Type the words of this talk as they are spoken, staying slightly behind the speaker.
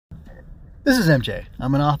This is MJ.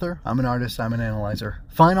 I'm an author, I'm an artist, I'm an analyzer.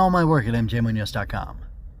 Find all my work at mjmunoz.com.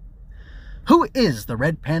 Who is the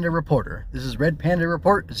Red Panda Reporter? This is Red Panda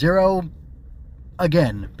Report 0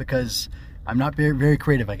 again, because I'm not very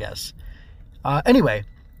creative, I guess. Anyway,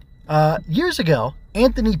 years ago,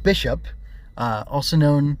 Anthony Bishop, also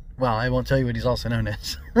known, well, I won't tell you what he's also known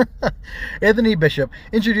as. Anthony Bishop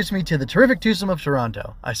introduced me to the terrific twosome of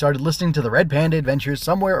Toronto. I started listening to the Red Panda Adventures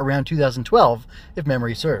somewhere around 2012, if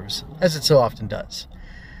memory serves, as it so often does.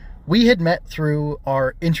 We had met through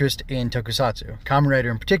our interest in tokusatsu, Kamen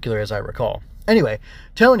Rider in particular, as I recall. Anyway,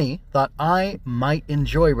 Tony thought I might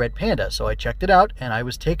enjoy Red Panda, so I checked it out, and I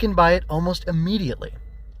was taken by it almost immediately.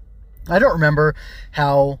 I don't remember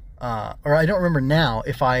I don't remember now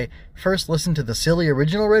if I first listened to the silly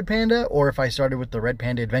original Red Panda or if I started with the Red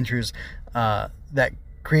Panda Adventures that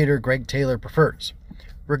creator Greg Taylor prefers.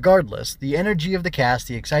 Regardless, the energy of the cast,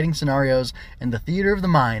 the exciting scenarios, and the theater of the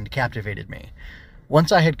mind captivated me.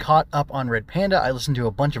 Once I had caught up on Red Panda, I listened to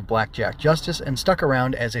a bunch of Blackjack Justice and stuck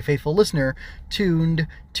around as a faithful listener tuned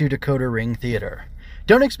to Dakota Ring Theater.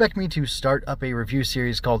 Don't expect me to start up a review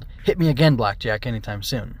series called Hit Me Again, Blackjack anytime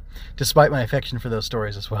soon, despite my affection for those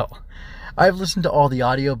stories as well. I've listened to all the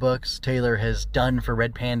audiobooks Taylor has done for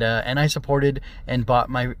Red Panda, and I supported and bought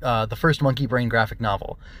the first Monkey Brain graphic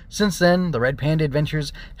novel. Since then, the Red Panda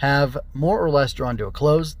Adventures have more or less drawn to a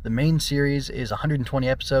close. The main series is 120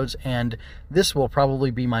 episodes, and this will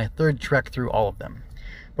probably be my third trek through all of them.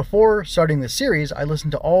 Before starting this series, I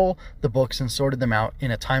listened to all the books and sorted them out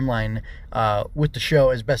in a timeline with the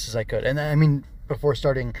show as best as I could. And I mean, before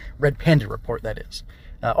starting Red Panda Report, that is.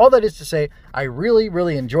 All that is to say, I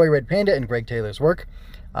really enjoy Red Panda and Greg Taylor's work.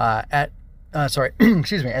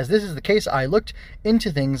 Excuse me. As this is the case, I looked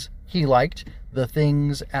into things he liked, the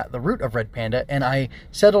things at the root of Red Panda, and I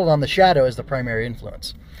settled on the Shadow as the primary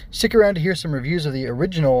influence. Stick around to hear some reviews of the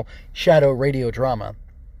original Shadow radio drama,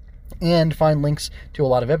 and find links to a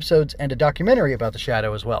lot of episodes and a documentary about the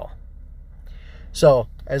Shadow as well. So,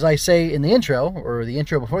 as I say in the intro, or the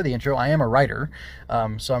intro before the intro, I am a writer.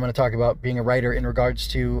 So I'm going to talk about being a writer in regards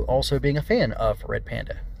to also being a fan of Red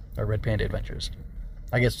Panda, or Red Panda Adventures.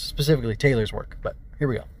 I guess specifically Taylor's work, but here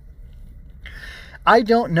we go. I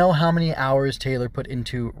don't know how many hours Taylor put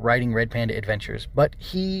into writing Red Panda Adventures, but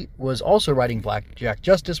he was also writing Blackjack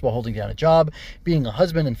Justice while holding down a job, being a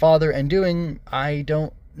husband and father, and doing, I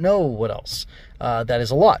don't know what else. That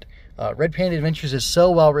is a lot. Red Panda Adventures is so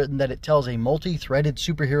well written that it tells a multi-threaded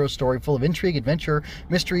superhero story full of intrigue, adventure,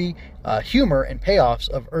 mystery, humor, and payoffs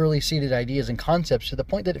of early seeded ideas and concepts to the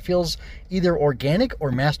point that it feels either organic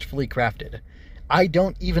or masterfully crafted. I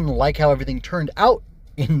don't even like how everything turned out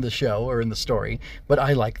in the show or in the story, but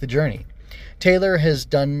I like the journey. Taylor has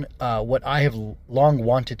done what I have long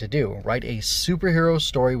wanted to do, write a superhero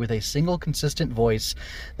story with a single consistent voice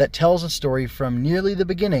that tells a story from nearly the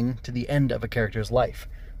beginning to the end of a character's life.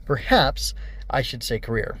 Perhaps I should say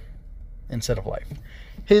career instead of life.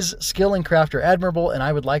 His skill and craft are admirable, and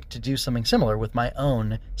I would like to do something similar with my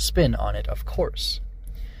own spin on it, of course.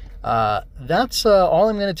 That's all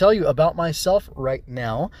I'm going to tell you about myself right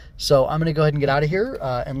now. So I'm going to go ahead and get out of here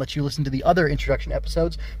and let you listen to the other introduction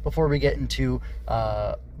episodes before I get into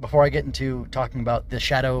talking about the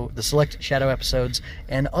select Shadow episodes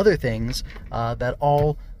and other things that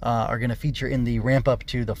all are going to feature in the ramp up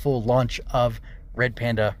to the full launch of Red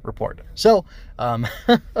Panda Report. So that's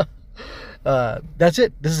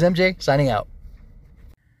it. This is MJ signing out.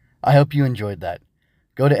 I hope you enjoyed that.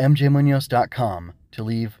 Go to mjmunoz.com to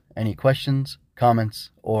leave any questions, comments,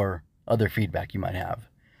 or other feedback you might have.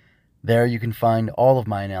 There you can find all of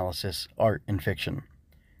my analysis, art, and fiction.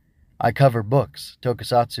 I cover books,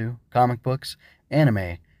 tokusatsu, comic books,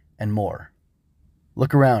 anime, and more.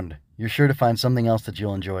 Look around. You're sure to find something else that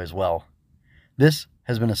you'll enjoy as well. This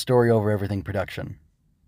has been a Story Over Everything production.